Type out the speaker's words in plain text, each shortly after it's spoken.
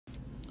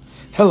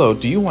Hello,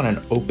 do you want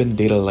an open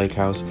data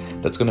lakehouse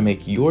that's going to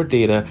make your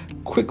data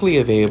quickly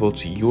available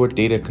to your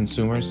data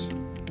consumers?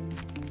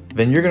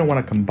 Then you're going to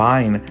want to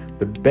combine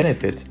the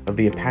benefits of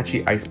the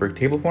Apache Iceberg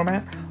table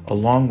format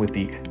along with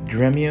the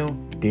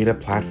Dremio data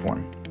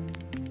platform.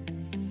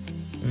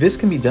 This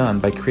can be done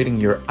by creating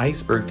your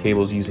Iceberg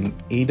tables using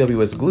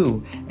AWS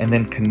Glue and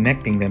then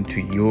connecting them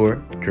to your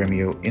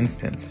Dremio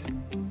instance.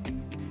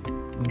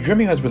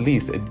 Dremio has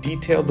released a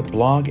detailed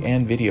blog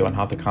and video on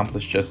how to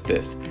accomplish just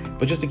this,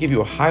 but just to give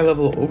you a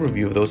high-level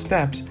overview of those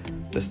steps,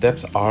 the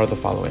steps are the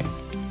following.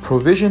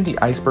 Provision the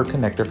Iceberg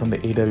connector from the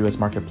AWS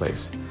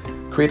Marketplace.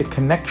 Create a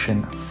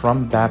connection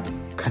from that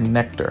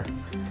connector.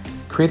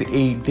 Create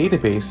a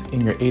database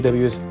in your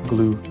AWS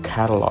Glue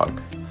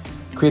catalog.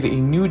 Create a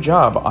new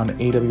job on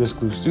AWS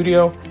Glue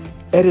Studio,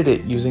 edit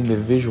it using the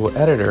visual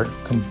editor,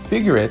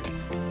 configure it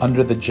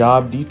under the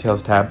Job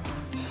Details tab,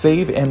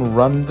 save and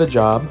run the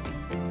job,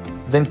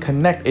 then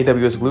connect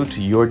AWS Glue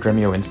to your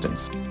Dremio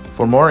instance.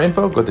 For more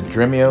info, go to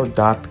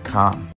dremio.com.